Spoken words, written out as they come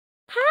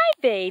Hi,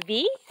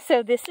 baby.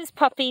 So this is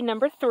puppy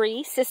number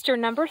 3, sister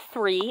number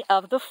 3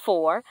 of the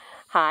 4.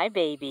 Hi,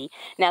 baby.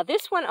 Now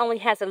this one only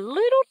has a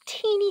little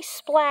teeny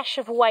splash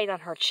of white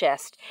on her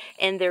chest,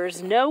 and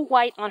there's no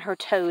white on her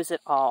toes at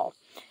all.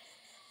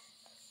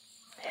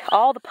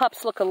 All the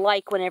pups look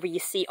alike whenever you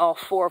see all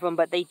 4 of them,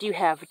 but they do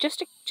have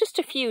just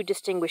a few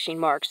distinguishing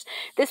marks.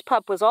 This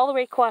pup was all the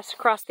way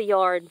across the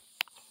yard,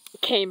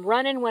 came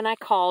running when I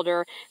called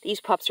her. These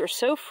pups are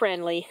so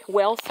friendly,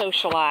 well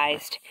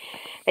socialized.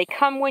 They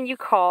come when you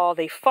call.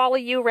 They follow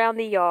you around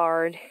the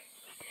yard.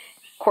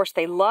 Of course,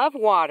 they love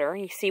water.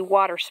 You see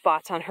water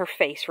spots on her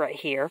face right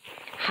here.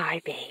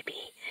 Hi,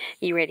 baby.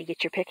 You ready to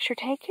get your picture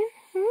taken?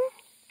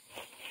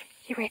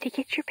 You ready to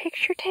get your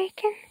picture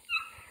taken?